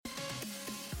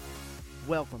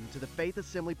Welcome to the Faith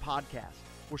Assembly Podcast.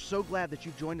 We're so glad that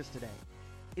you've joined us today.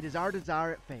 It is our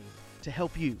desire at Faith to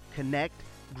help you connect,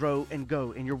 grow, and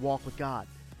go in your walk with God.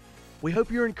 We hope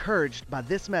you're encouraged by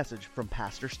this message from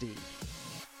Pastor Steve.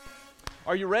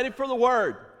 Are you ready for the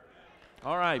Word?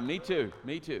 All right, me too.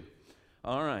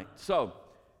 All right, so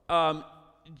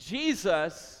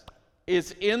Jesus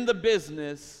is in the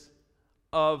business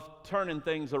of turning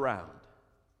things around.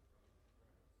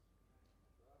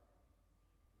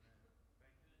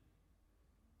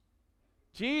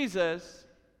 Jesus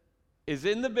is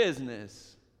in the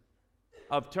business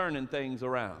of turning things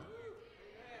around.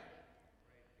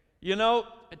 You know,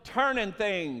 turning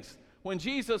things, when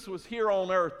Jesus was here on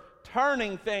earth,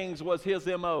 turning things was his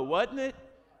MO, wasn't it?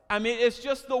 I mean, it's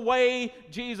just the way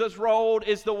Jesus rolled,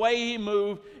 it's the way he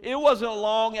moved. It wasn't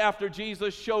long after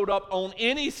Jesus showed up on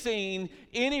any scene,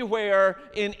 anywhere,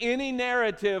 in any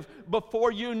narrative,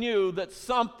 before you knew that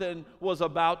something was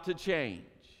about to change.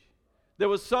 There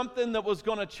was something that was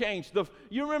going to change.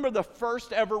 You remember the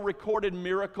first ever recorded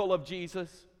miracle of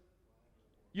Jesus?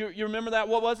 You remember that?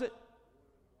 What was it?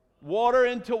 Water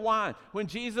into wine. When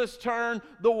Jesus turned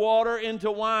the water into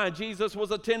wine, Jesus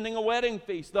was attending a wedding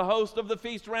feast. The host of the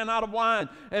feast ran out of wine,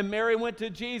 and Mary went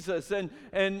to Jesus, and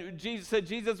Jesus said,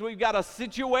 "Jesus, we've got a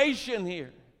situation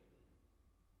here."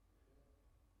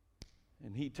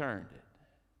 And he turned it.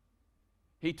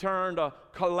 He turned a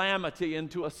calamity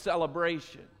into a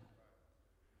celebration.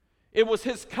 It was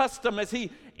his custom as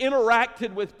he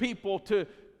interacted with people to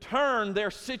turn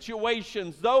their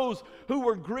situations. Those who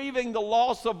were grieving the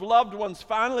loss of loved ones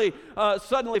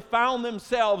suddenly found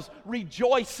themselves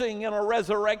rejoicing in a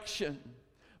resurrection.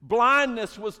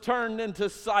 Blindness was turned into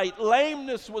sight.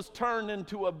 Lameness was turned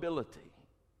into ability.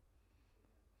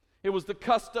 It was the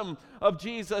custom of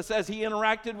Jesus as he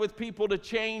interacted with people to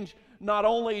change not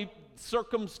only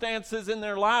circumstances in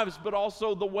their lives, but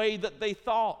also the way that they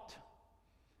thought.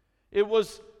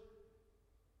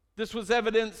 This was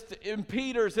evidenced in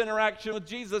Peter's interaction with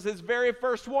Jesus, his very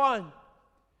first one.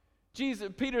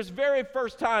 Peter's very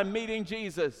first time meeting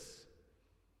Jesus.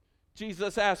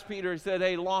 Jesus asked Peter, he said,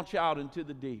 "Hey, launch out into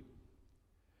the deep.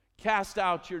 Cast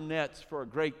out your nets for a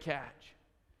great catch."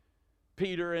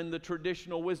 Peter, in the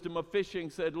traditional wisdom of fishing,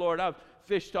 said, "Lord, I've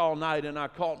fished all night and I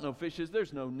caught no fishes.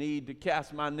 There's no need to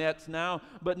cast my nets now,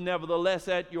 but nevertheless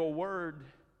at your word."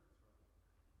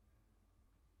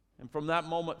 And from that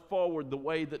moment forward, the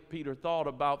way that Peter thought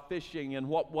about fishing and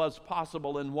what was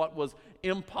possible and what was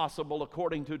impossible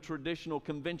according to traditional,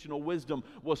 conventional wisdom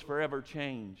was forever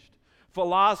changed.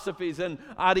 Philosophies and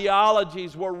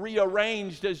ideologies were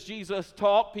rearranged as Jesus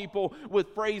taught people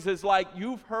with phrases like,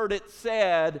 "You've heard it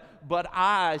said, but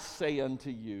I say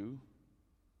unto you."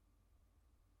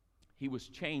 He was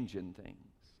changing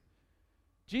things.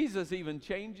 Jesus even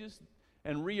changes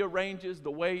and rearranges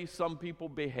the way some people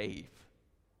behave.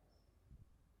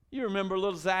 You remember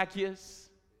little Zacchaeus?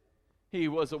 He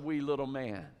was a wee little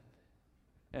man,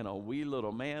 and a wee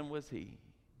little man was he.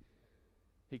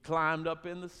 He climbed up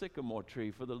in the sycamore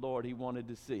tree for the Lord he wanted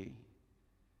to see.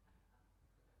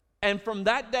 And from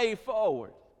that day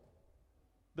forward,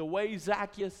 the way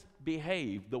Zacchaeus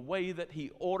behaved, the way that he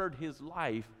ordered his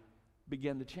life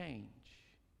began to change.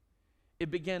 It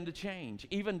began to change.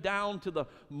 Even down to the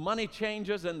money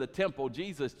changers in the temple,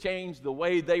 Jesus changed the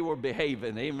way they were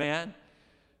behaving. Amen?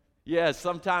 Yes,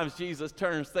 sometimes Jesus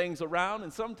turns things around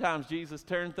and sometimes Jesus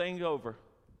turns things over.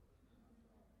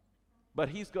 But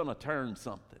he's going to turn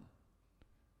something.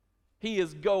 He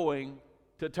is going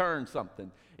to turn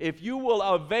something. If you will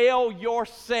avail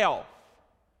yourself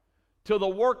to the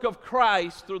work of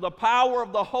Christ through the power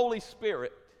of the Holy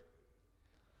Spirit,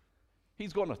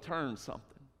 he's going to turn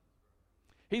something.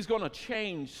 He's going to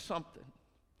change something.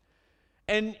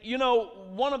 And you know,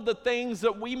 one of the things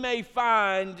that we may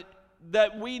find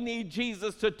that we need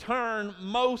Jesus to turn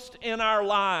most in our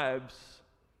lives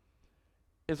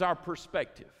is our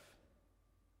perspective.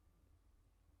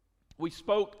 We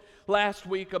spoke last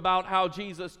week about how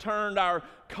Jesus turned our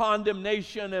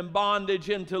condemnation and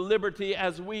bondage into liberty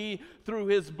as we, through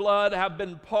his blood, have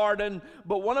been pardoned.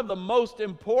 But one of the most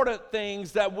important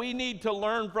things that we need to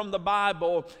learn from the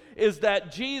Bible is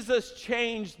that Jesus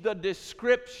changed the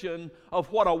description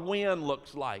of what a win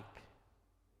looks like.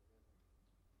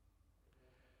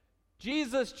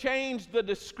 Jesus changed the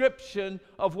description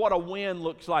of what a win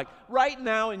looks like. Right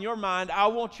now in your mind, I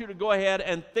want you to go ahead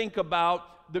and think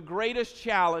about the greatest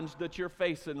challenge that you're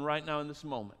facing right now in this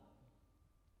moment.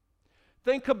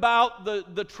 Think about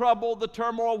the trouble, the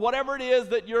turmoil, whatever it is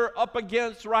that you're up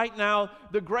against right now,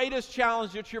 the greatest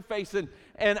challenge that you're facing.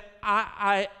 And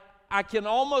I can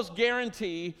almost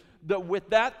guarantee that with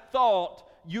that thought,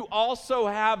 you also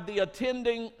have the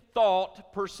attending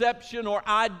thought, perception, or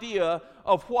idea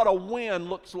of what a win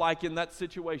looks like in that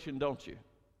situation, don't you?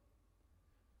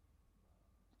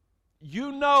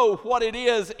 You know what it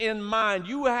is in mind.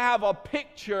 You have a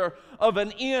picture of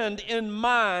an end in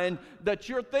mind that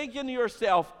you're thinking to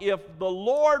yourself, if the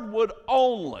Lord would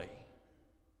only,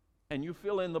 and you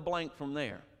fill in the blank from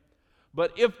there.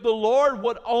 But if the Lord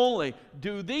would only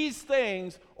do these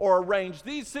things or arrange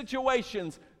these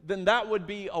situations, then that would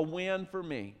be a win for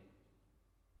me.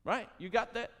 Right? You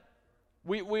got that?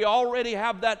 We already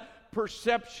have that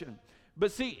perception.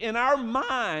 But see, in our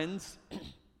minds,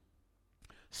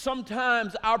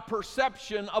 sometimes our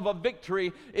perception of a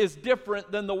victory is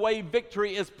different than the way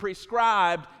victory is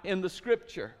prescribed in the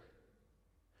Scripture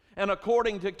and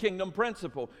according to kingdom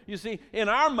principle. You see, in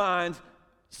our minds,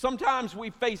 sometimes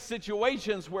we face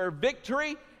situations where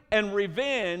victory and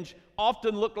revenge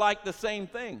often look like the same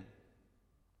thing.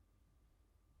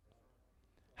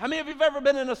 How many of you have ever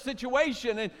been in a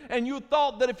situation and you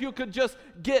thought that if you could just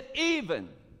get even,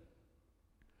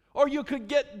 or you could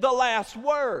get the last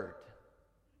word,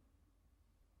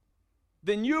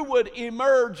 then you would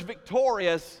emerge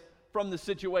victorious from the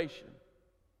situation?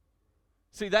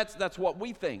 See, that's what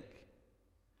we think.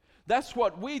 That's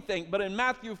what we think. But in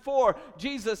Matthew 4,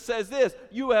 Jesus says this,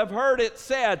 you have heard it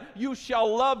said, you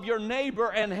shall love your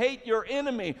neighbor and hate your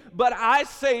enemy. But I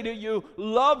say to you,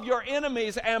 love your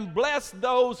enemies and bless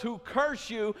those who curse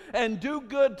you, and do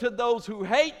good to those who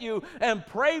hate you, and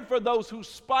pray for those who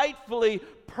spitefully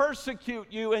persecute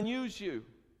you and use you.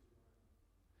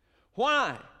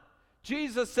 Why?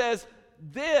 Jesus says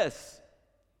this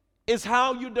is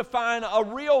how you define a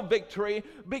real victory,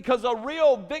 because a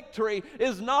real victory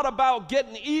is not about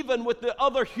getting even with the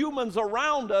other humans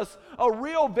around us. A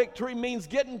real victory means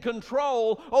getting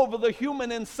control over the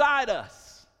human inside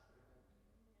us.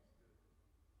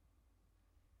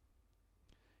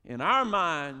 In our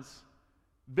minds,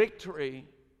 victory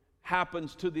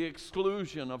happens to the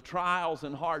exclusion of trials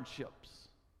and hardships.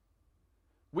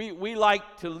 We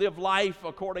like to live life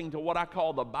according to what I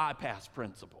call the bypass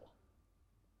principle.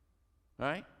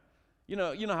 Right? You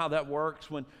know how that works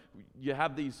when you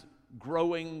have these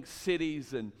growing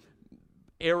cities and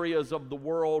areas of the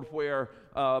world where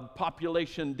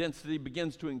population density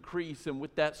begins to increase, and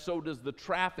with that so does the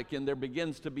traffic, and there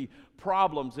begins to be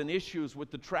problems and issues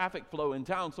with the traffic flow in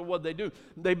town. So what do?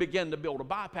 They begin to build a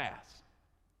bypass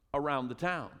around the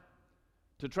town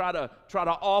to try to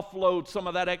offload some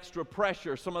of that extra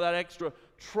pressure, some of that extra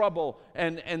trouble,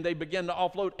 and they begin to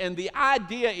offload. And the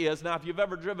idea is, now if you've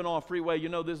ever driven on a freeway, you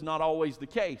know this is not always the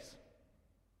case.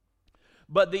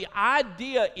 But the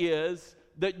idea is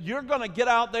that you're going to get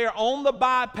out there on the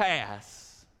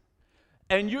bypass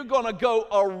and you're going to go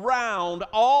around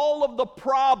all of the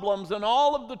problems and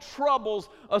all of the troubles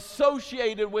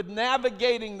associated with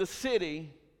navigating the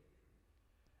city,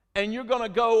 and you're going to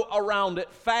go around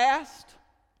it fast,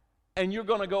 and you're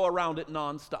going to go around it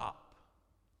nonstop.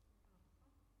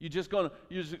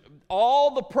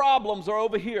 All the problems are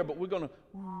over here, but we're going to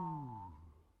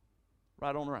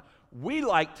right on around. We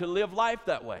like to live life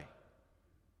that way.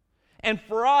 And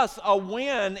for us, a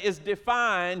win is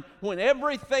defined when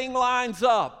everything lines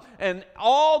up and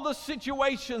all the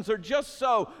situations are just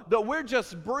so that we're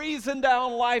just breezing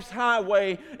down life's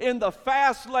highway in the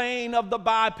fast lane of the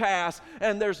bypass,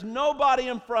 and there's nobody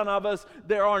in front of us.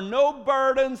 There are no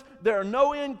burdens. There are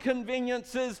no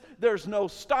inconveniences. There's no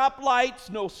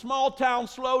stoplights, no small town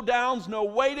slowdowns, no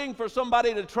waiting for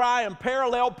somebody to try and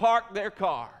parallel park their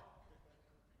car.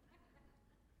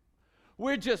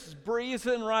 We're just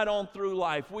breezing right on through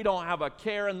life. We don't have a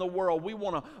care in the world. We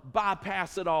want to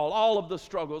bypass it all of the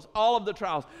struggles, all of the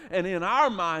trials. And in our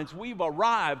minds, we've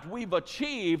arrived, we've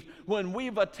achieved when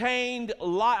we've attained a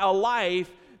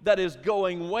life that is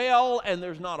going well and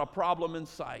there's not a problem in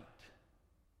sight.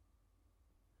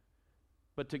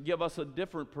 But to give us a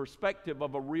different perspective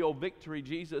of a real victory,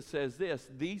 Jesus says this,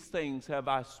 these things have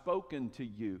I spoken to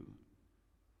you,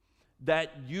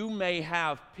 that you may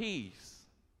have peace.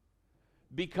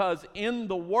 Because in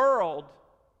the world,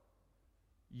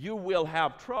 you will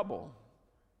have trouble.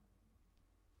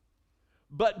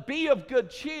 But be of good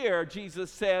cheer, Jesus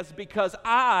says, because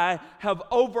I have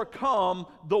overcome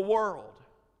the world.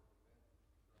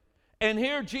 And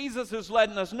here Jesus is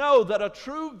letting us know that a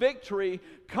true victory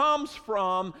comes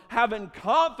from having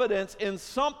confidence in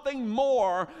something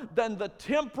more than the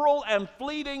temporal and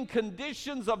fleeting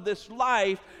conditions of this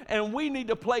life, and we need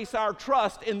to place our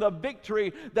trust in the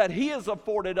victory that He has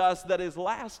afforded us that is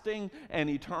lasting and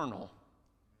eternal.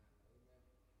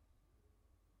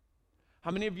 How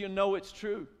many of you know it's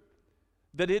true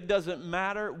that it doesn't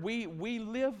matter? We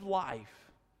live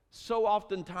life So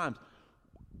oftentimes,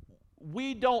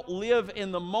 we don't live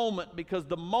in the moment because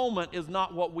the moment is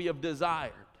not what we have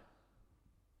desired.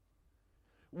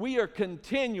 We are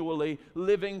continually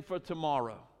living for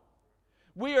tomorrow.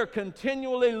 We are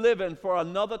continually living for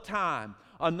another time,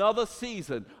 another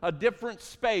season, a different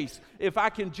space. If I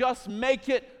can just make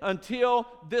it until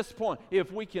this point,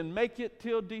 if we can make it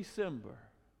till December,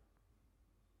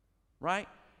 right?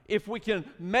 If we can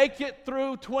make it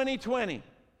through 2020,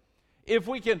 if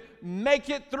we can make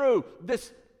it through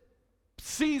this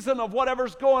season of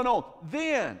whatever's going on,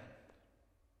 then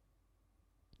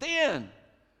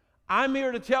I'm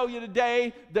here to tell you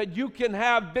today that you can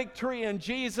have victory in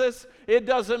Jesus. It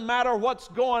doesn't matter what's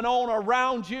going on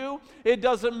around you. It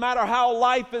doesn't matter how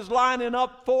life is lining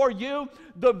up for you.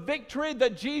 The victory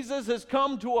that Jesus has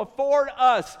come to afford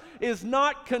us is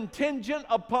not contingent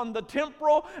upon the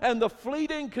temporal and the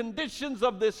fleeting conditions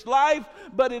of this life,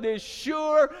 but it is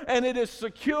sure and it is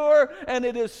secure and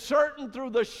it is certain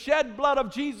through the shed blood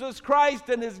of Jesus Christ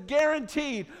and is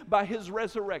guaranteed by His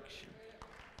resurrection.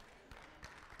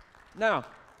 Now,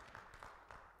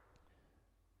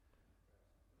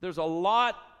 there's a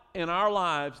lot in our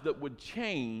lives that would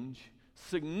change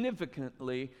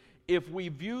significantly if we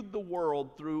viewed the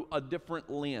world through a different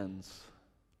lens.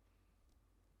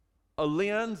 A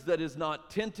lens that is not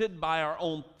tinted by our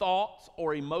own thoughts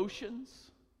or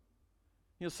emotions.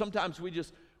 You know, sometimes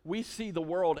we see the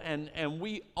world and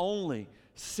we only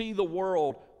see the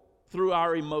world through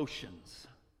our emotions.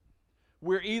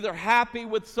 We're either happy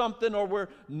with something or we're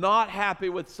not happy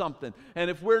with something. And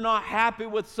if we're not happy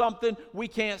with something, we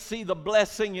can't see the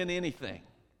blessing in anything.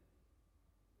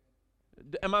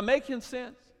 Am I making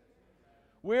sense?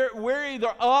 We're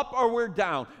either up or we're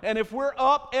down. And if we're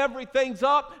up, everything's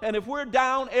up. And if we're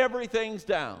down, everything's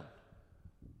down.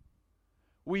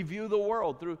 We view the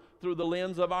world through the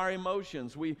lens of our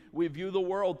emotions. We view the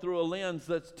world through a lens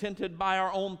that's tinted by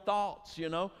our own thoughts, you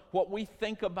know, what we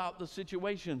think about the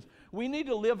situations. We need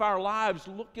to live our lives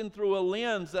looking through a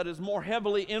lens that is more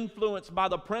heavily influenced by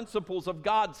the principles of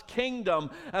God's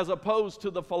kingdom as opposed to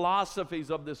the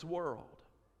philosophies of this world.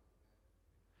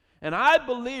 And I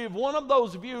believe one of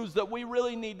those views that we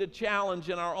really need to challenge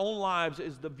in our own lives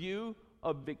is the view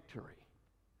of victory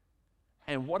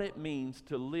and what it means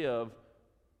to live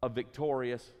a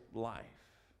victorious life.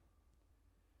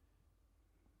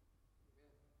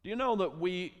 Do you know that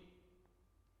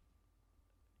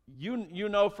you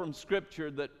know from Scripture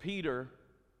that Peter,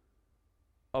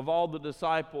 of all the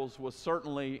disciples, was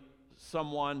certainly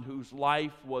someone whose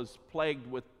life was plagued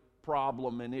with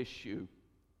problem and issue.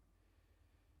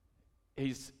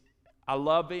 I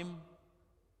love him,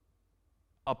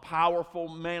 a powerful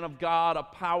man of God, a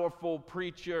powerful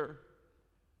preacher,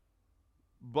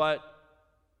 but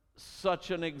such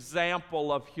an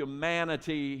example of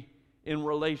humanity in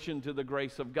relation to the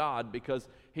grace of God, because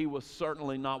he was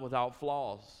certainly not without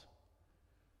flaws.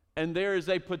 And there is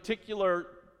a particular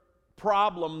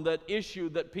issue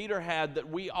that Peter had that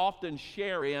we often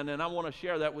share in, and I want to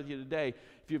share that with you today.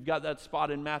 If you've got that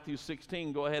spot in Matthew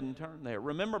 16, go ahead and turn there.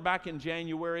 Remember back in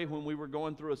January when we were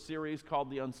going through a series called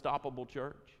The Unstoppable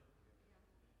Church?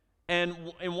 And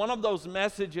in one of those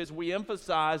messages, we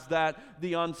emphasized that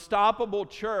the unstoppable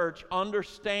church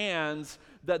understands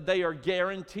that they are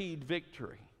guaranteed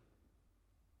victory.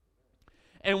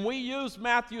 And we use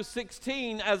Matthew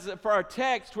 16 for our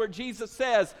text where Jesus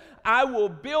says, I will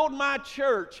build my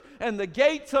church and the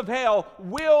gates of hell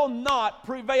will not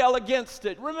prevail against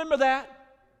it. Remember that?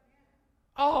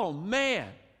 Oh man,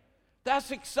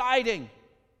 that's exciting.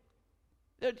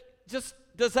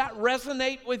 Does that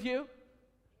resonate with you?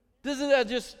 Doesn't that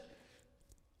just,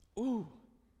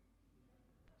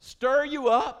 stir you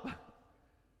up?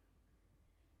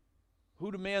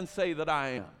 Who do men say that I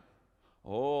am?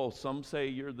 Oh, some say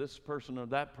you're this person or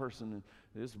that person,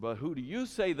 but who do you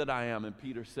say that I am? And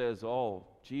Peter says, oh,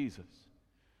 Jesus,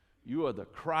 you are the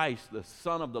Christ, the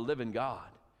Son of the living God.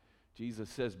 Jesus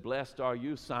says, blessed are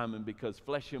you, Simon, because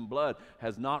flesh and blood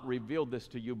has not revealed this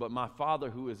to you, but my Father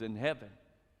who is in heaven.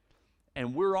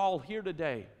 And we're all here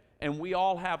today, and we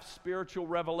all have spiritual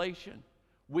revelation.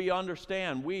 We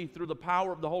understand, through the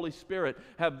power of the Holy Spirit,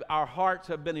 our hearts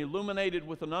have been illuminated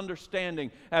with an understanding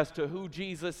as to who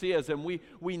Jesus is. And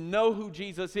we know who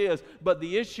Jesus is, but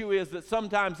the issue is that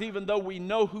sometimes even though we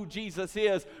know who Jesus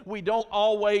is, we don't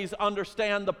always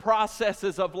understand the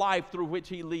processes of life through which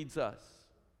He leads us.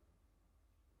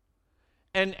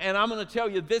 And I'm going to tell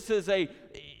you,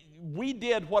 we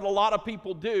did what a lot of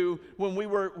people do when we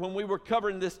were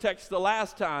covering this text the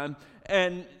last time,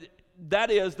 and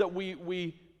that is that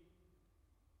we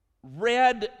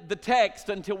read the text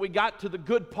until we got to the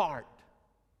good part.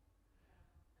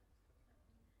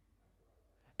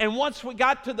 And once we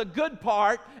got to the good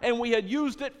part and we had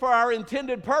used it for our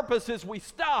intended purposes, we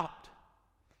stopped.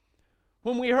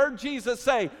 When we heard Jesus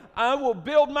say, I will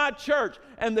build my church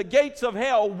and the gates of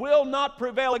hell will not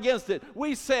prevail against it,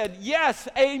 we said, yes,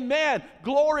 amen,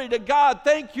 glory to God,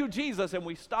 thank you, Jesus. And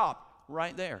we stopped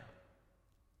right there.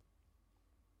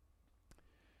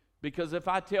 Because if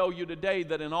I tell you today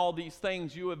that in all these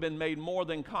things you have been made more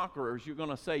than conquerors, you're going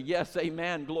to say, yes,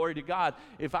 amen, glory to God.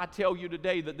 If I tell you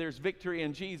today that there's victory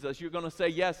in Jesus, you're going to say,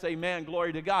 yes, amen,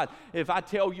 glory to God. If I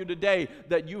tell you today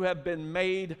that you have been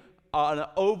made an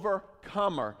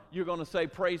overcomer, you're going to say,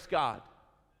 praise God.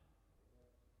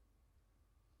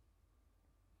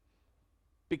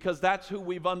 Because that's who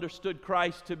we've understood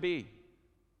Christ to be.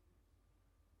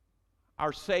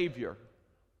 Our Savior,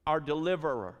 our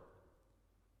Deliverer,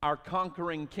 our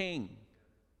conquering King,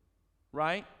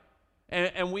 right?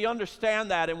 And we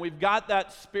understand that, and we've got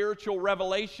that spiritual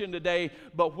revelation today,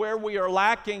 but where we are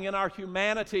lacking in our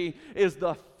humanity is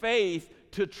the faith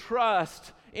to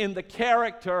trust in the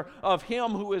character of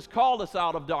Him who has called us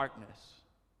out of darkness.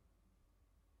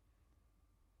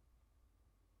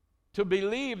 To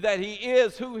believe that He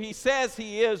is who He says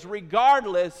He is,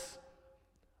 regardless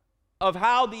of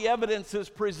how the evidences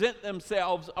present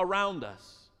themselves around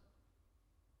us.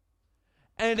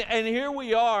 And here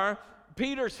we are,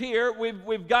 Peter's here,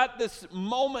 we've got this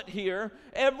moment here,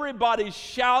 everybody's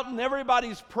shouting,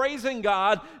 everybody's praising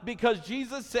God because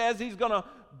Jesus says He's going to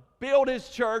build His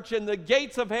church and the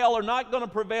gates of hell are not going to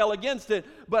prevail against it.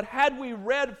 But had we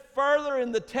read further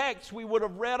in the text, we would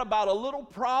have read about a little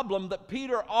problem that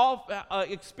Peter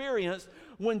experienced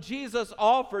when Jesus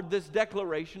offered this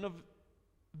declaration of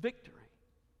victory.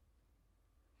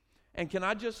 And can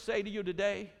I just say to you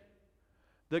today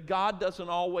that God doesn't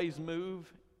always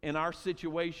move in our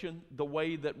situation the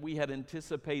way that we had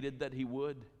anticipated that He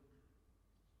would?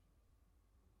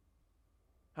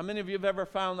 How many of you have ever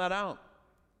found that out?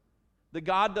 That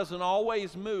God doesn't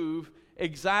always move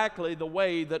exactly the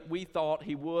way that we thought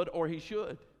He would or He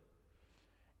should.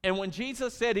 And when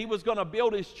Jesus said He was going to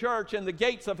build His church and the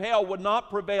gates of hell would not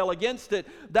prevail against it,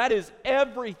 that is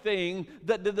everything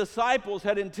that the disciples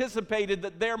had anticipated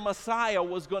that their Messiah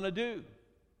was going to do.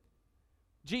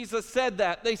 Jesus said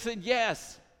that. They said,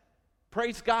 yes,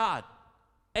 praise God,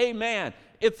 amen,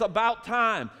 it's about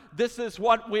time. This is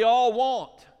what we all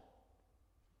want.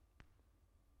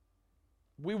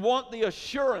 We want the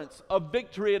assurance of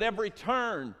victory at every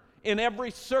turn, in every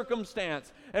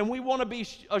circumstance. And we want to be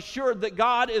assured that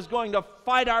God is going to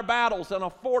fight our battles and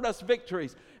afford us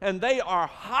victories. And they are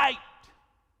hyped.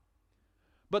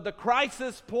 But the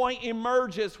crisis point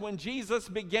emerges when Jesus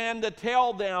began to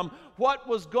tell them what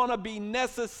was going to be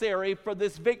necessary for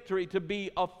this victory to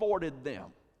be afforded them.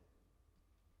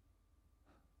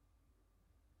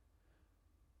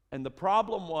 And the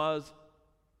problem was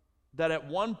that at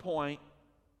one point,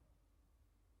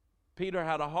 Peter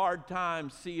had a hard time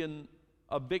seeing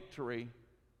a victory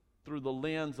through the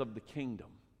lens of the kingdom.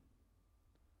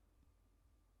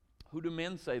 Who do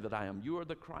men say that I am? You are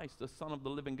the Christ, the Son of the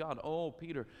living God. Oh,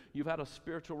 Peter, you've had a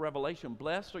spiritual revelation.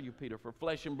 Blessed are you, Peter, for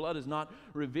flesh and blood has not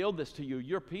revealed this to you.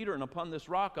 You're Peter, and upon this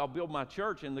rock I'll build my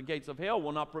church, and the gates of hell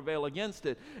will not prevail against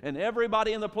it. And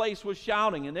everybody in the place was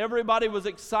shouting, and everybody was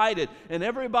excited, and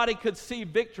everybody could see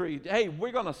victory. Hey,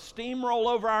 we're going to steamroll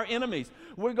over our enemies.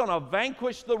 We're going to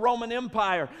vanquish the Roman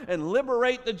Empire and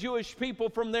liberate the Jewish people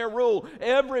from their rule.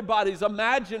 Everybody's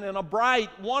imagining a bright,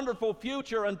 wonderful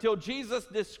future until Jesus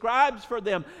describes for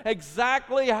them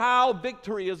exactly how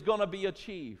victory is going to be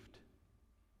achieved.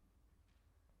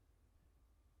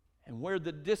 And where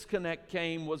the disconnect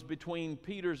came was between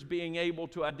Peter's being able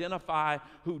to identify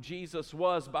who Jesus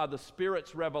was by the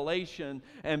Spirit's revelation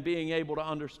and being able to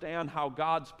understand how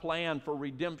God's plan for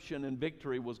redemption and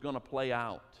victory was going to play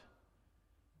out.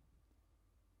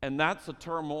 And that's a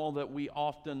turmoil that we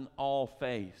often all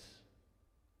face.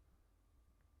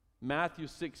 Matthew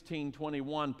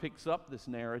 16:21 picks up this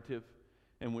narrative,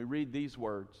 and we read these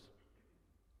words.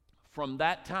 From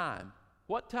that time,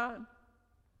 what time?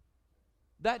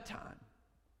 That time.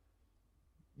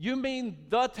 You mean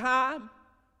the time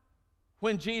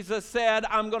when Jesus said,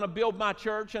 I'm going to build my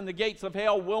church and the gates of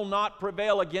hell will not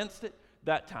prevail against it?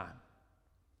 That time.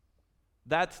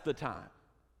 That's the time.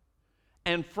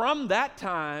 And from that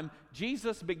time,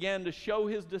 Jesus began to show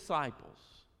His disciples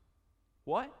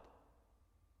what?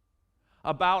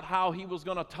 About how He was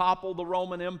going to topple the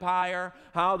Roman Empire,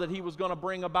 how that He was going to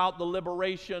bring about the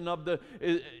liberation of the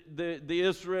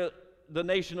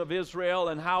nation of Israel,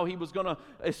 and how He was going to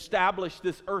establish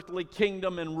this earthly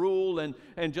kingdom and rule and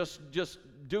just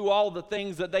do all the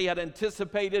things that they had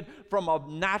anticipated from a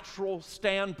natural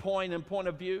standpoint and point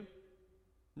of view.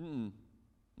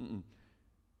 Mm-mm.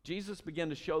 Jesus began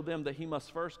to show them that he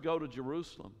must first go to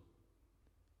Jerusalem.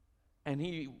 And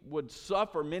he would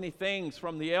suffer many things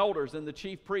from the elders and the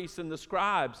chief priests and the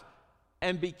scribes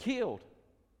and be killed.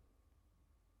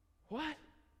 What?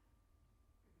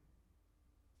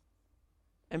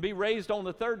 And be raised on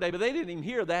the third day. But they didn't even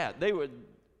hear that. They would.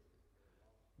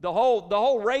 The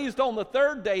whole raised on the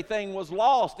third day thing was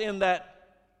lost in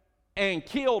that and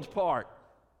killed part.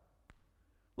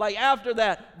 Like after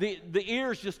that, the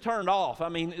ears just turned off. I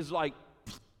mean, it's like,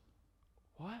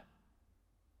 what?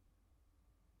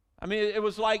 I mean, it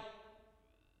was like,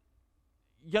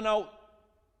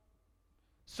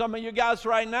 some of you guys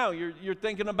right now, you're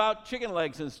thinking about chicken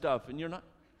legs and stuff, and you're not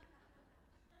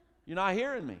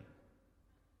hearing me.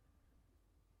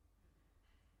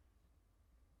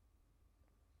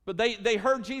 But they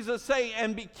heard Jesus say,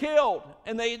 and be killed,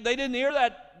 and they didn't hear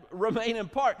that remaining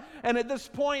part. And at this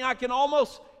point,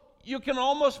 you can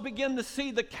almost begin to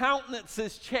see the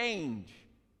countenances change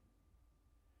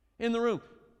in the room.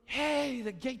 Hey,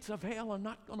 the gates of hell are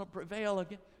not going to prevail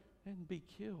again. And be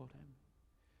killed.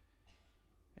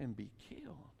 And be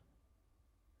killed.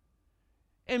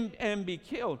 And be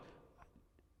killed.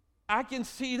 I can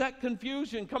see that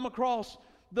confusion come across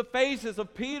the faces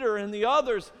of Peter and the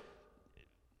others.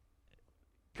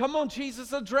 Come on,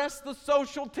 Jesus, address the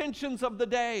social tensions of the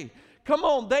day. Come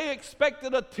on, they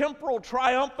expected a temporal,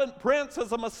 triumphant prince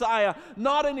as a Messiah,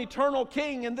 not an eternal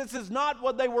king, and this is not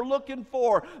what they were looking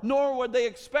for, nor were they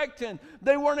expecting.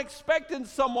 They weren't expecting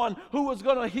someone who was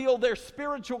going to heal their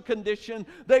spiritual condition.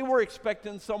 They were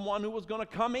expecting someone who was going to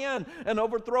come in and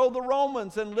overthrow the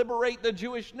Romans and liberate the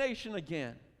Jewish nation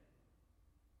again.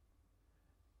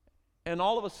 And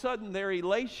all of a sudden, their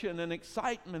elation and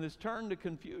excitement is turned to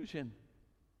confusion.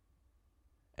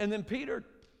 And then Peter,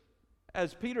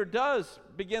 as Peter does,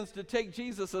 begins to take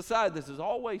Jesus aside. This is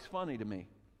always funny to me.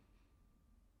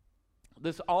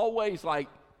 This always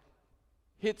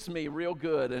hits me real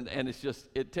good, and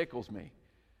it tickles me.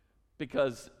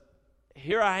 Because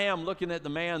here I am looking at the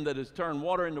man that has turned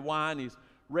water into wine. He's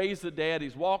raised the dead.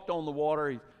 He's walked on the water.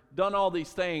 He's done all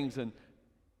these things. And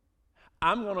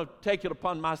I'm going to take it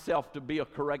upon myself to be a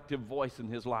corrective voice in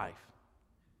his life.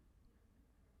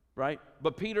 Right?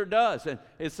 But Peter does. And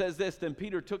it says this, then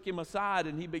Peter took him aside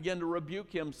and he began to rebuke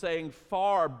him, saying,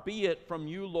 far be it from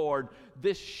you, Lord,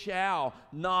 this shall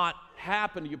not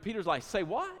happen to you. Peter's like, say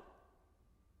what?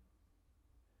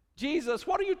 Jesus,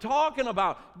 what are you talking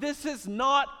about? This is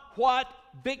not what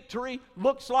victory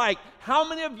looks like. How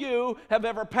many of you have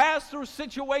ever passed through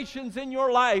situations in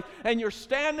your life and you're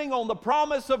standing on the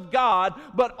promise of God,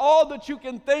 but all that you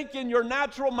can think in your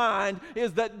natural mind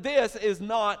is that this is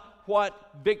not what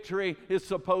victory is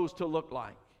supposed to look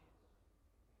like?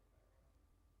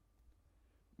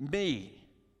 Me.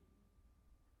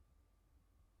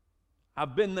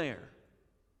 I've been there.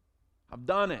 I've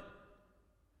done it.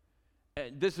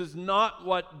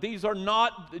 These are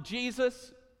not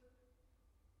Jesus.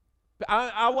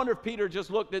 I wonder if Peter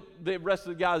just looked at the rest of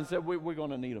the guys and said, we're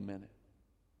going to need a minute.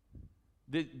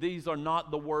 These are not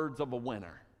the words of a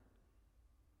winner.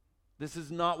 This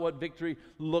is not what victory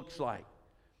looks like.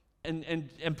 And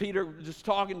Peter, just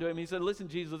talking to him, he said, listen,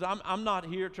 Jesus, I'm not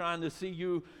here trying to see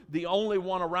you the only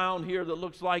one around here that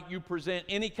looks like you present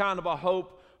any kind of a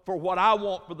hope for what I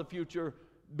want for the future,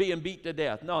 being beat to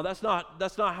death. No, that's not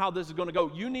how this is going to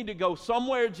go. You need to go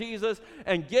somewhere, Jesus,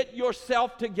 and get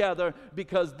yourself together,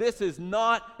 because this is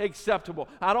not acceptable.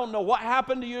 I don't know what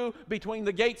happened to you between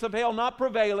the gates of hell not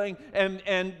prevailing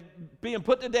and being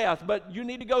put to death, but you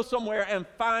need to go somewhere and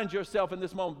find yourself in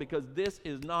this moment, because this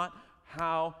is not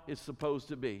how it's supposed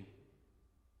to be.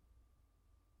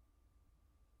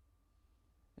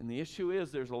 And the issue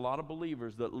is, there's a lot of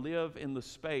believers that live in the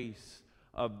space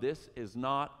of this is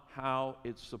not how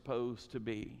it's supposed to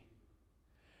be.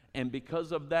 And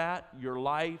because of that, your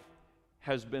life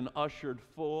has been ushered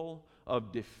full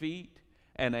of defeat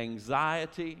and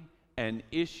anxiety and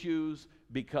issues,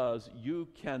 because you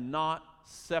cannot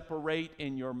separate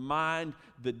in your mind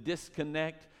the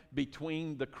disconnect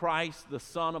between the Christ, the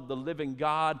Son of the living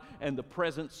God, and the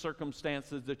present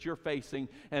circumstances that you're facing.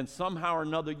 And somehow or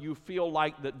another you feel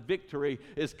like that victory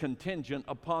is contingent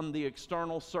upon the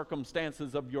external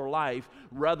circumstances of your life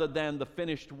rather than the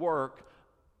finished work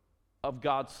of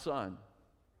God's Son.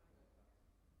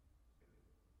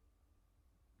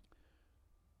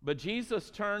 But Jesus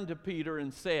turned to Peter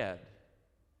and said,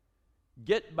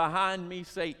 "Get behind me,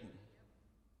 Satan.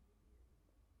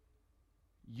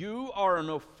 You are an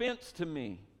offense to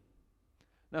me."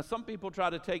 Now, some people try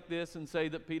to take this and say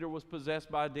that Peter was possessed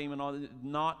by a demon.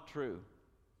 Not true.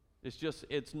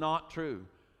 It's not true.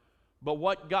 But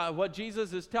what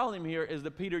Jesus is telling him here is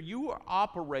that, Peter, you are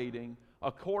operating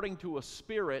according to a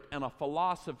spirit and a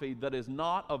philosophy that is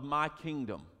not of my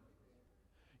kingdom.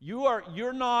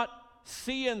 You're not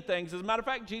seeing things. As a matter of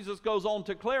fact, Jesus goes on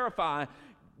to clarify,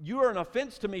 you are an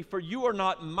offense to me, for you are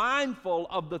not mindful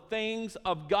of the things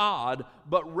of God,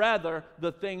 but rather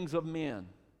the things of men.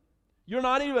 You're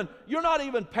not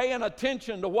even paying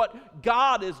attention to what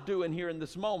God is doing here in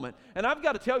this moment. And I've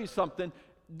got to tell you something.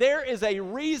 There is a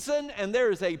reason and there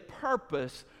is a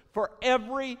purpose for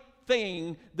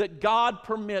everything that God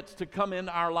permits to come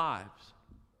into our lives.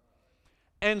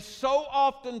 And so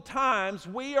oftentimes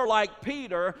we are like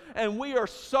Peter, and we are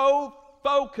so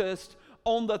focused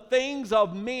on the things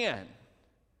of men.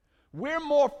 We're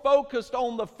more focused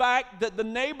on the fact that the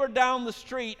neighbor down the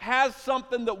street has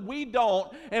something that we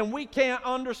don't, and we can't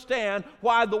understand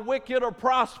why the wicked are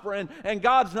prospering and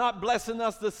God's not blessing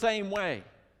us the same way.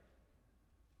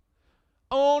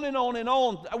 On and on and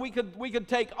on. We could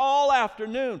take all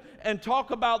afternoon and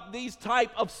talk about these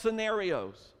type of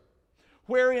scenarios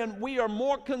wherein we are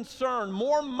more concerned,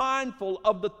 more mindful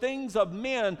of the things of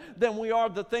men than we are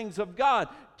the things of God.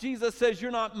 Jesus says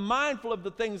you're not mindful of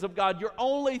the things of God. You're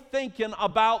only thinking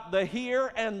about the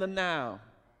here and the now.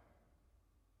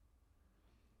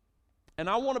 And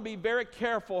I want to be very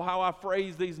careful how I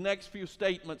phrase these next few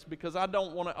statements, because I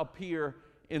don't want to appear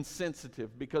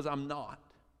insensitive, because I'm not.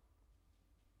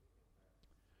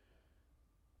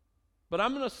 But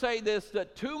I'm going to say this,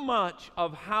 that too much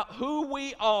of who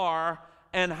we are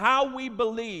and how we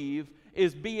believe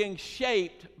is being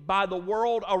shaped by the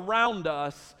world around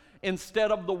us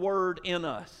instead of the Word in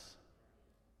us.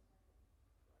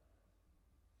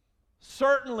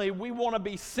 Certainly, we want to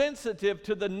be sensitive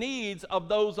to the needs of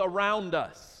those around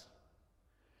us.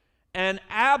 And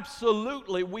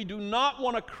absolutely, we do not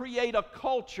want to create a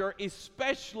culture,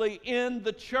 especially in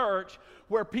the church,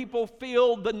 where people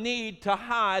feel the need to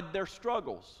hide their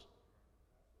struggles.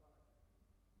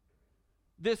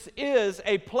 This is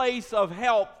a place of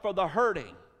help for the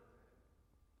hurting.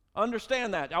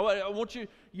 Understand that. I want you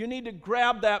need to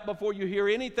grab that before you hear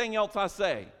anything else I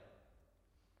say.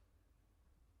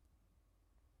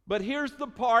 But here's the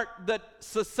part that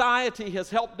society has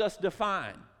helped us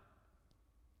define.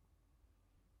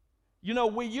 You know,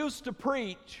 we used to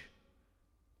preach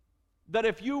that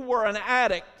if you were an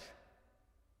addict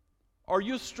or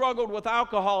you struggled with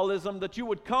alcoholism, that you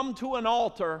would come to an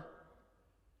altar,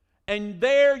 and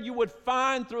there you would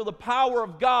find, through the power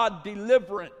of God,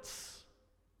 deliverance.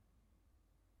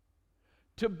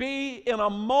 To be in a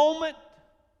moment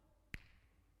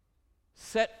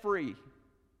set free.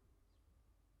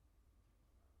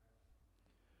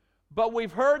 But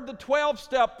we've heard the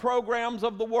 12-step programs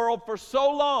of the world for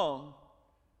so long,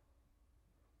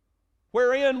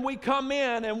 wherein we come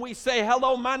in and we say,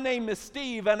 hello, my name is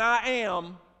Steve and I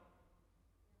am.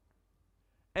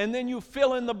 And then you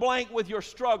fill in the blank with your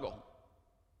struggle.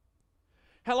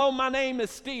 Hello, my name is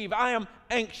Steve. I am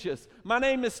anxious. My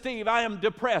name is Steve. I am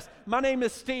depressed. My name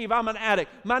is Steve. I'm an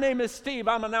addict. My name is Steve.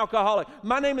 I'm an alcoholic.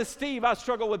 My name is Steve. I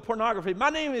struggle with pornography. My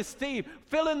name is Steve.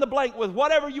 Fill in the blank with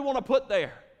whatever you want to put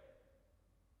there.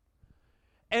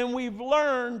 And we've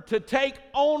learned to take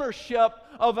ownership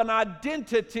of an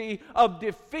identity of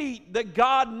defeat that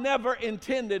God never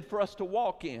intended for us to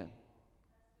walk in.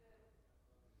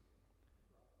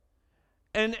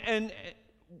 And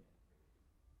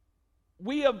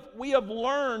we have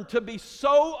learned to be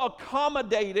so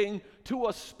accommodating to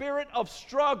a spirit of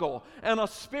struggle and a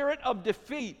spirit of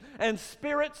defeat and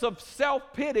spirits of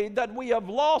self-pity that we have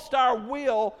lost our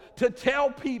will to tell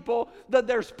people that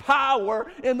there's power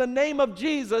in the name of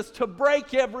Jesus to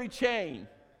break every chain.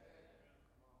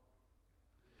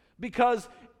 Because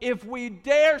if we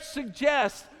dare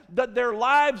suggest that their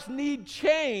lives need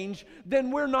change, then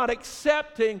we're not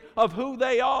accepting of who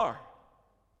they are.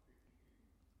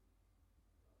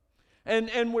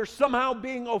 And we're somehow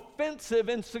being offensive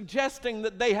in suggesting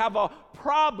that they have a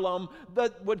problem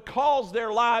that would cause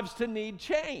their lives to need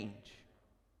change.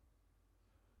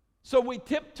 So we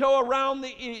tiptoe around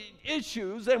the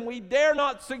issues, and we dare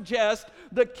not suggest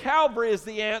that Calvary is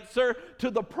the answer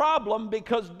to the problem,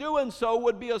 because doing so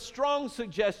would be a strong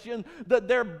suggestion that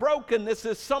their brokenness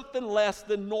is something less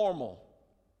than normal.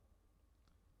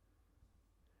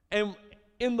 And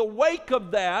in the wake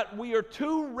of that, we are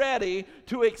too ready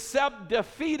to accept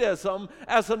defeatism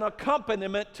as an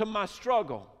accompaniment to my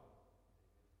struggle.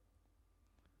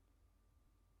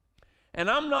 And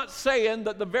I'm not saying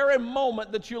that the very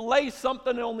moment that you lay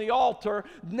something on the altar,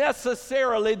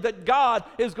 necessarily that God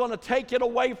is going to take it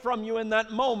away from you in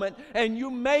that moment, and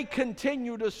you may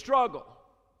continue to struggle.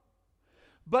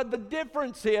 But the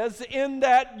difference is in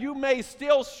that you may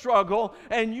still struggle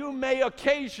and you may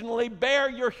occasionally bear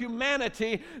your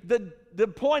humanity. The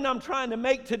point I'm trying to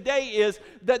make today is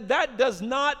that that does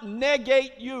not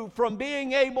negate you from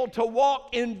being able to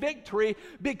walk in victory,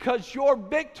 because your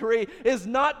victory is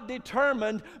not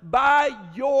determined by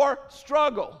your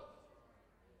struggle.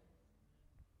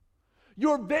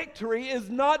 Your victory is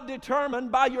not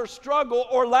determined by your struggle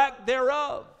or lack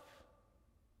thereof.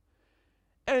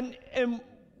 And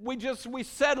we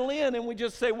settle in and we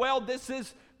just say, well, this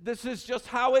is just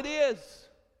how it is.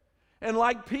 And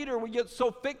like Peter, we get so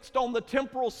fixed on the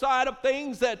temporal side of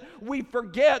things that we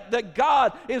forget that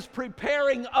God is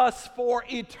preparing us for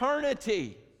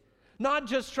eternity, not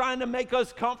just trying to make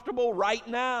us comfortable right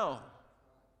now.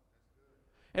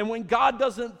 And when God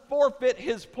doesn't forfeit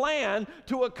His plan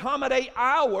to accommodate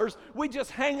ours, we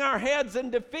just hang our heads in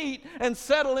defeat and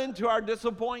settle into our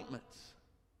disappointments.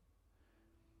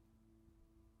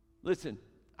 Listen,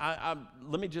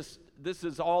 this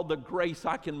is all the grace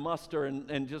I can muster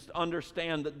and just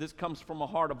understand that this comes from a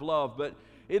heart of love. But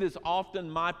it is often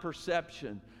my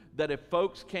perception that if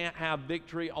folks can't have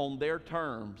victory on their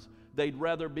terms, they'd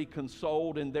rather be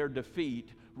consoled in their defeat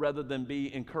rather than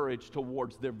be encouraged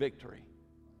towards their victory.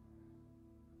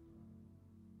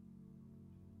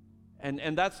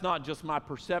 And that's not just my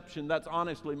perception, that's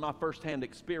honestly my firsthand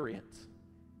experience.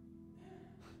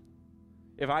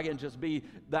 If I can just be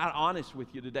that honest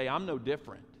with you today, I'm no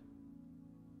different.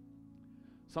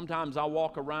 Sometimes I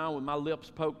walk around with my lips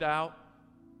poked out,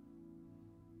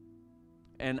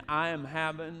 and I am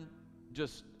having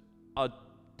just a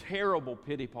terrible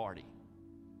pity party.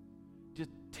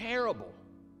 Just terrible.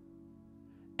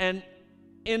 And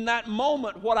in that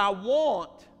moment, what I want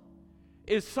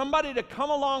is somebody to come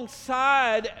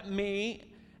alongside me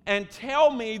and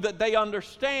tell me that they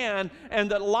understand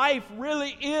and that life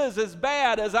really is as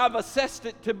bad as I've assessed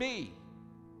it to be.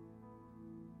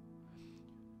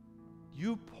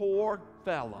 You poor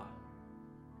fella.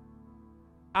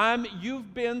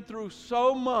 You've been through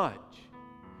so much,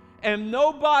 and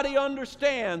nobody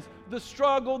understands the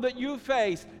struggle that you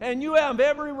face, and you have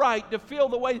every right to feel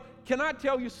the way. Can I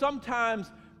tell you,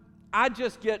 sometimes I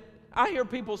hear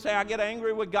people say, I get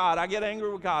angry with God. I get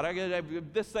angry with God. I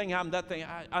get this thing happened, that thing.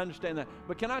 I understand that.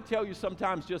 But can I tell you,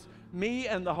 sometimes just me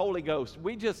and the Holy Ghost,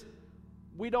 we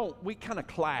kind of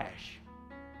clash.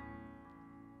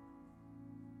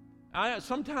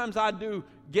 Sometimes I do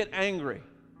get angry,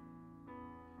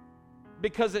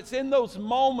 because it's in those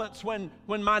moments when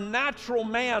my natural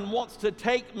man wants to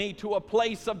take me to a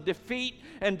place of defeat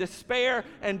and despair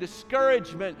and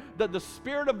discouragement that the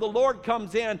Spirit of the Lord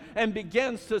comes in and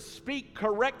begins to speak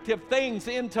corrective things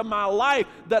into my life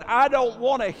that I don't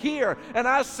want to hear. And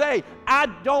I say, I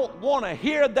don't want to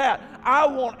hear that. I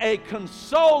want a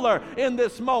consoler in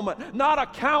this moment, not a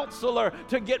counselor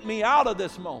to get me out of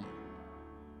this moment.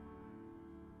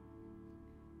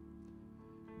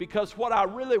 Because what I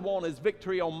really want is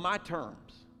victory on my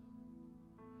terms.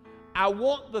 I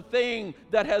want the thing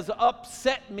that has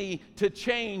upset me to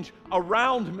change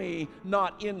around me,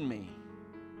 not in me.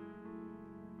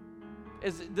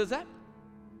 Does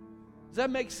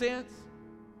that make sense?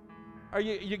 Are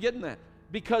you getting that?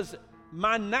 Because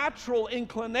my natural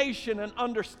inclination and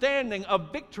understanding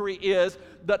of victory is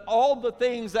that all the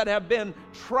things that have been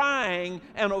trying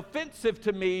and offensive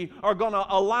to me are going to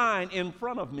align in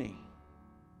front of me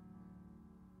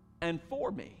and for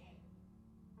me.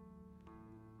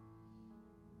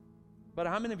 But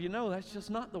how many of you know that's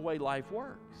just not the way life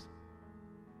works?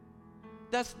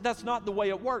 That's not the way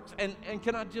it works. And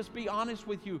can I just be honest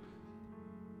with you?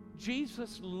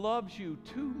 Jesus loves you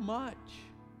too much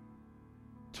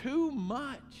to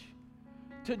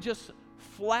just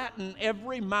flatten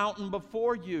every mountain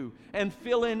before you and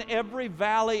fill in every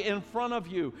valley in front of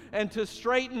you and to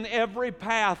straighten every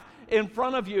path in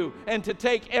front of you and to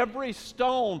take every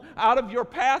stone out of your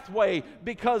pathway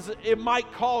because it might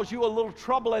cause you a little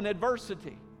trouble and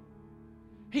adversity.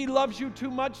 He loves you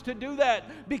too much to do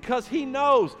that because He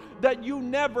knows that you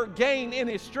never gain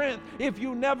any strength if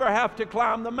you never have to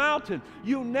climb the mountain.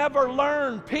 You never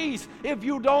learn peace if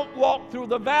you don't walk through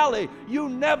the valley. You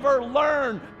never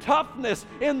learn toughness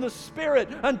in the spirit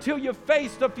until you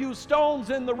faced a few stones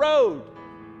in the road.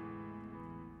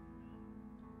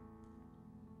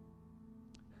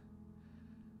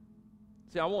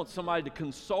 See, I want somebody to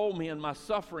console me in my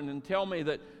suffering and tell me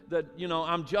that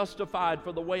I'm justified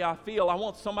for the way I feel. I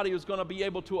want somebody who's going to be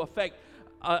able to affect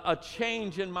a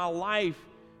change in my life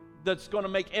that's going to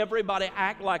make everybody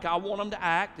act like I want them to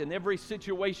act and every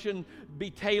situation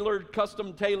be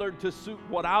custom tailored to suit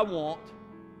what I want.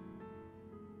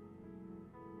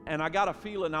 And I got a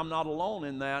feeling I'm not alone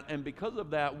in that. And because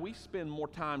of that, we spend more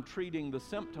time treating the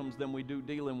symptoms than we do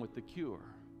dealing with the cure.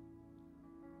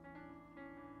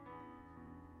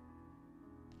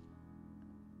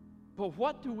 But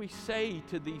what do we say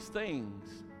to these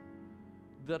things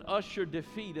that usher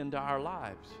defeat into our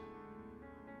lives?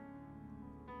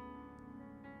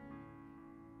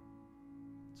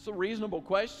 It's a reasonable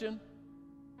question.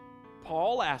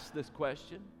 Paul asked this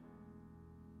question.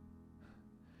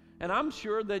 And I'm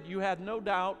sure that you had no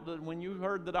doubt that when you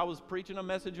heard that I was preaching a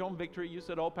message on victory, you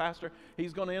said, oh, Pastor,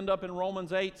 he's going to end up in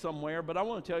Romans 8 somewhere. But I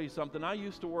want to tell you something. I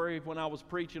used to worry when I was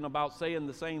preaching about saying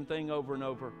the same thing over and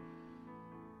over.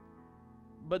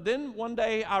 But then one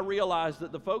day I realized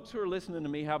that the folks who are listening to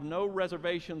me have no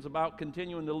reservations about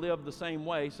continuing to live the same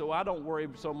way, so I don't worry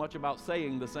so much about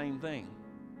saying the same thing.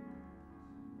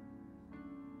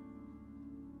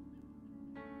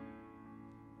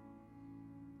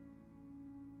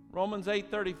 Romans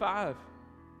 8:35.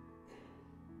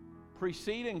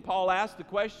 Preceding, Paul asked the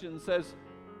question, says,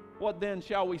 what then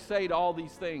shall we say to all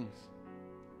these things?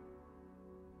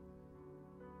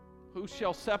 Who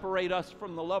shall separate us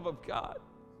from the love of God?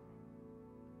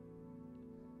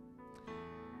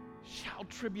 Shall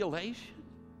tribulation?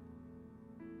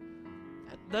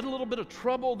 That little bit of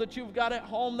trouble that you've got at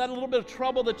home, that little bit of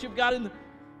trouble that you've got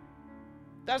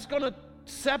that's going to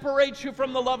separate you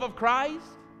from the love of Christ?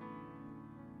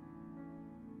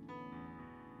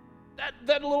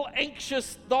 That little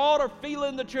anxious thought or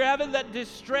feeling that you're having, that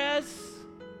distress,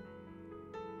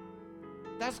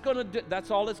 that's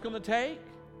all it's going to take?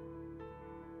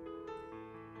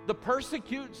 The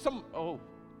persecute,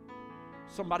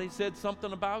 somebody said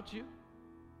something about you?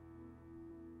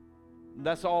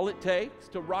 That's all it takes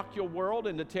to rock your world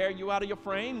and to tear you out of your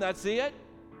frame? That's it?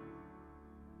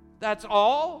 That's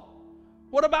all?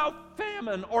 What about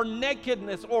famine or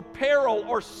nakedness or peril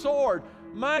or sword?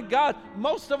 My God,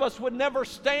 most of us would never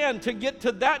stand to get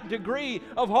to that degree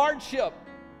of hardship.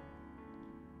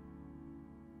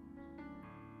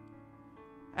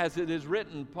 As it is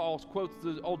written, Paul quotes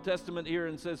the Old Testament here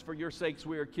and says, for your sakes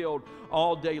we are killed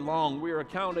all day long. We are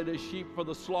accounted as sheep for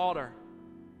the slaughter.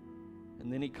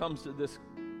 And then he comes to this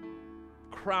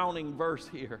crowning verse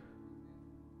here.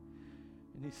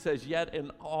 And he says, yet in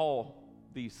all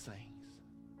these things,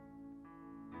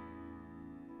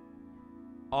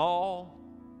 all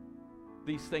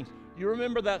these things. You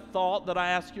remember that thought that I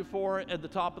asked you for at the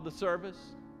top of the service?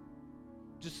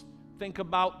 Just think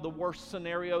about the worst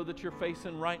scenario that you're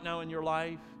facing right now in your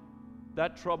life.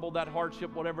 That trouble, that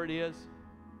hardship, whatever it is.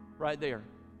 Right there.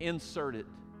 Insert it.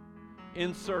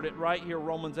 Insert it right here,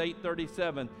 Romans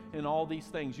 8:37, in all these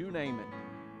things. You name it.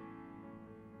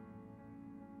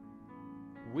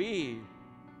 We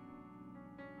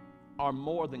are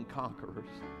more than conquerors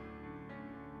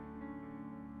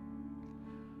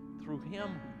through him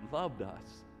who loved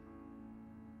us.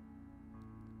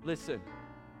 Listen,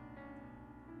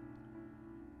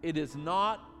 it is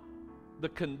not the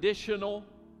conditional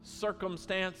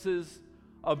circumstances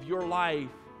of your life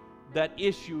that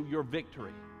issue your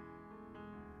victory,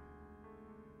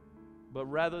 but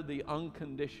rather the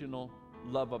unconditional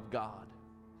love of God.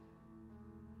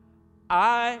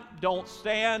 I don't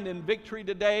stand in victory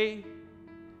today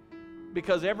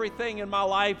because everything in my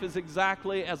life is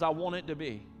exactly as I want it to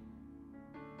be.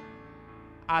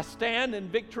 I stand in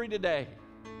victory today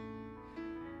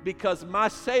because my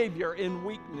Savior in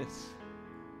weakness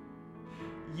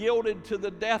yielded to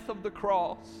the death of the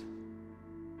cross,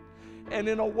 and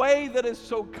in a way that is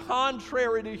so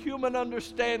contrary to human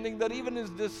understanding that even his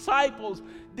disciples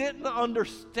didn't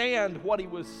understand what he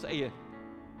was saying.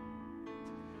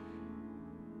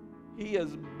 He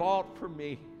has bought for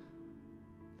me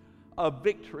a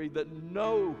victory that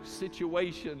no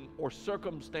situation or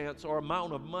circumstance or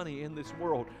amount of money in this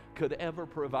world could ever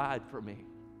provide for me.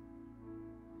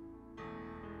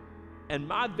 And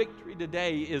my victory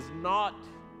today is not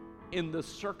in the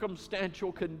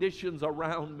circumstantial conditions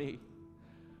around me,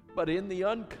 but in the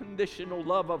unconditional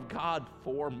love of God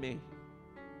for me.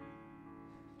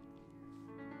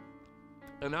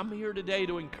 And I'm here today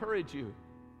to encourage you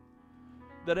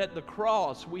that at the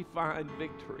cross we find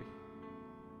victory.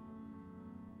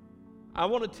 I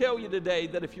want to tell you today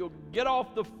that if you'll get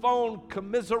off the phone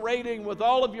commiserating with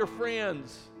all of your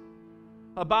friends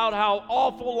about how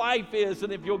awful life is,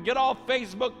 and if you'll get off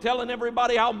Facebook telling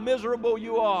everybody how miserable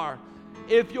you are,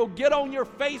 If you'll get on your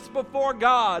face before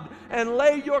God and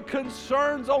lay your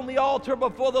concerns on the altar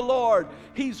before the Lord,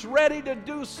 He's ready to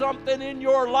do something in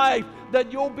your life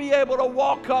that you'll be able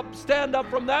to stand up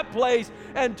from that place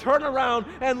and turn around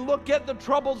and look at the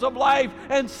troubles of life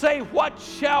and say, what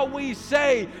shall we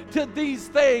say to these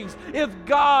things? If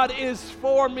God is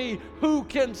for me, who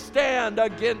can stand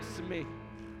against me?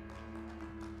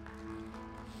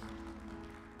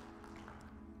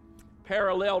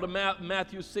 Parallel to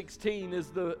Matthew 16 is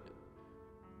the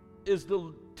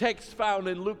text found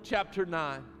in Luke chapter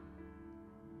 9.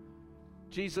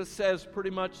 Jesus says pretty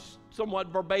much somewhat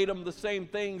verbatim the same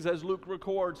things as Luke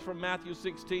records from Matthew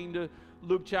 16 to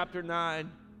Luke chapter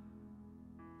 9.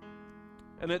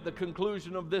 And at the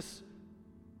conclusion of this,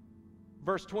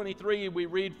 verse 23, we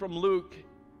read from Luke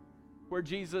where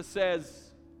Jesus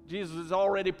says, Jesus has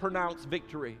already pronounced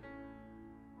victory.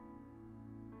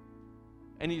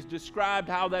 And He's described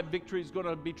how that victory is going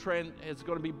to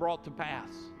be brought to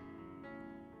pass.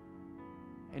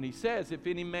 And He says, if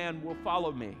any man will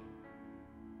follow me.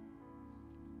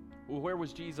 Well, where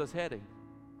was Jesus heading?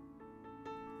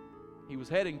 He was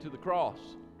heading to the cross.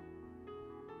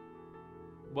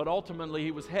 But ultimately,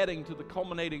 He was heading to the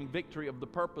culminating victory of the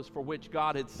purpose for which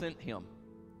God had sent Him.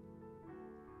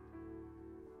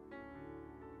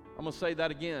 I'm going to say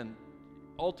that again.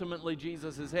 Ultimately,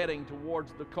 Jesus is heading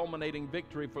towards the culminating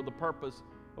victory for the purpose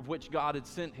of which God had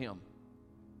sent Him.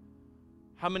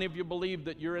 How many of you believe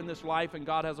that you're in this life and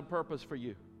God has a purpose for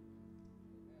you?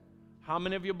 How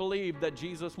many of you believe that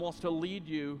Jesus wants to lead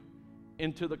you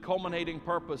into the culminating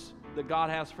purpose that God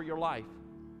has for your life?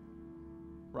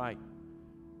 Right.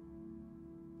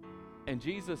 And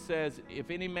Jesus says, if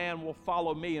any man will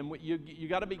follow me, and you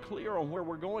got to be clear on where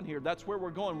we're going here. That's where we're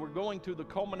going. We're going to the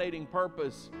culminating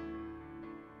purpose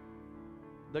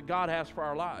that God has for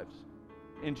our lives.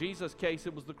 In Jesus' case,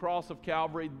 it was the cross of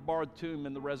Calvary, the barred tomb,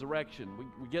 and the resurrection.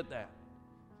 We get that.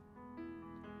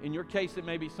 In your case, it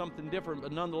may be something different,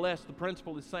 but nonetheless, the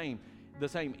principle is the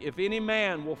same. If any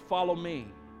man will follow me,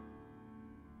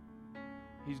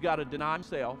 he's got to deny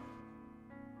himself,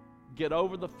 get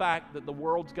over the fact that the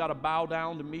world's got to bow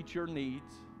down to meet your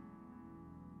needs,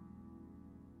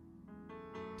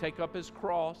 take up his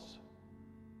cross.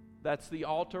 That's the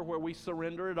altar where we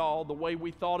surrender it all, the way we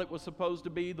thought it was supposed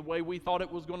to be, the way we thought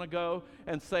it was going to go,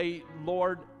 and say,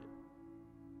 Lord,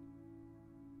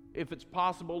 if it's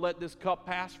possible, let this cup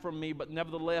pass from me, but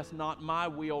nevertheless, not my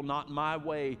will, not my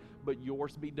way, but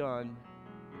yours be done.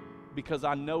 Because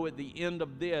I know at the end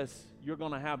of this, you're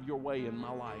going to have your way in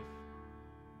my life.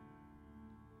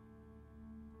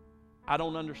 I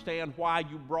don't understand why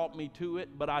you brought me to it,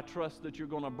 but I trust that you're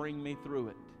going to bring me through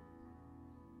it.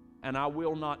 And I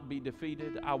will not be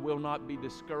defeated. I will not be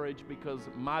discouraged, because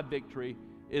my victory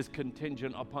is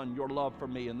contingent upon your love for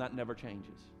me, and that never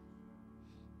changes.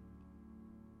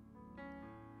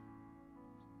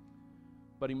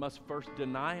 But he must first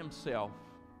deny himself,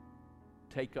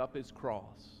 take up his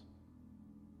cross,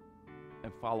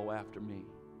 and follow after me.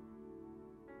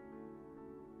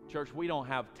 Church, we don't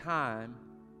have time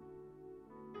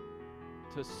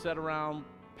to sit around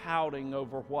pouting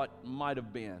over what might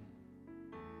have been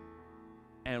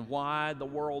and why the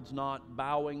world's not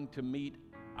bowing to meet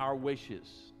our wishes.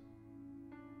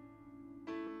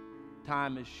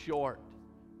 Time is short.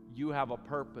 You have a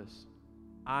purpose.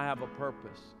 I have a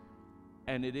purpose.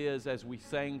 And it is, as we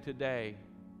sang today,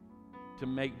 to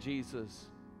make Jesus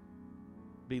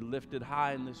be lifted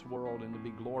high in this world and to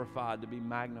be glorified, to be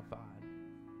magnified.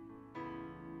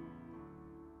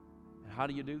 And how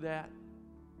do you do that?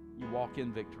 You walk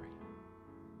in victory.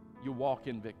 You walk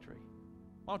in victory.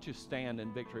 Why don't you stand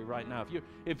in victory right now?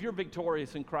 If you're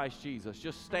victorious in Christ Jesus,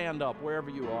 just stand up wherever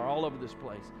you are, all over this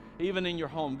place. Even in your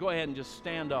home, go ahead and just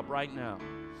stand up right now.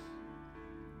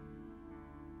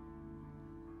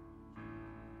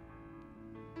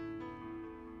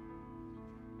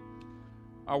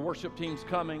 Our worship team's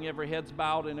coming, every head's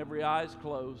bowed and every eye's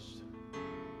closed.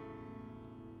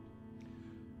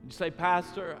 You say,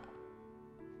 Pastor,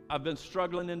 I've been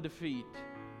struggling in defeat.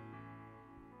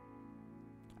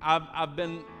 I've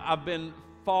been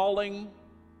falling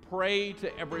prey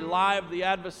to every lie of the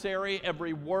adversary,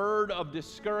 every word of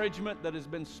discouragement that has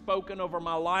been spoken over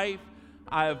my life.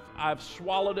 I've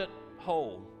swallowed it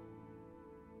whole.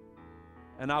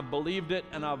 And I've believed it,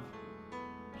 and I've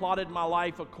plotted my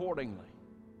life accordingly.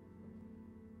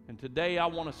 And today I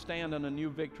want to stand in a new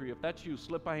victory. If that's you,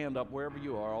 slip a hand up wherever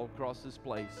you are all across this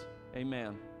place.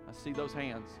 Amen. I see those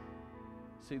hands.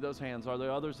 See those hands. Are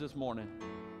there others this morning?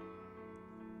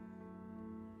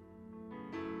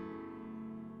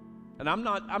 And I'm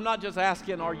not just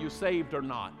asking, are you saved or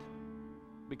not?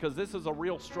 because this is a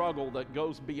real struggle that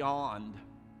goes beyond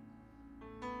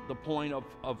the point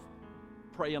of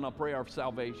praying a prayer of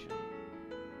salvation.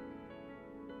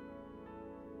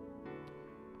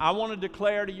 I want to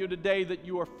declare to you today that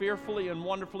you are fearfully and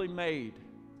wonderfully made.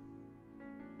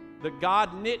 That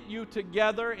God knit you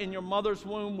together in your mother's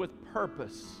womb with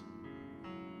purpose.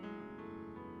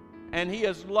 And He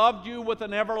has loved you with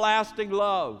an everlasting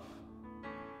love.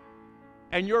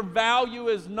 And your value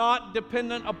is not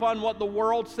dependent upon what the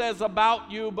world says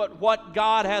about you, but what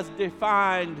God has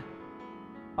defined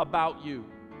about you.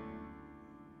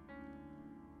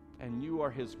 And you are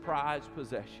His prized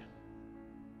possession.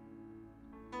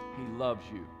 He loves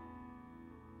you.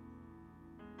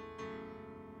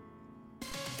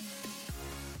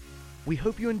 We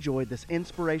hope you enjoyed this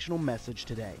inspirational message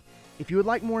today. If you would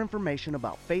like more information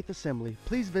about Faith Assembly,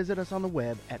 please visit us on the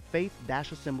web at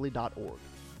faith-assembly.org.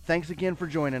 Thanks again for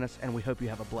joining us, and we hope you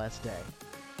have a blessed day.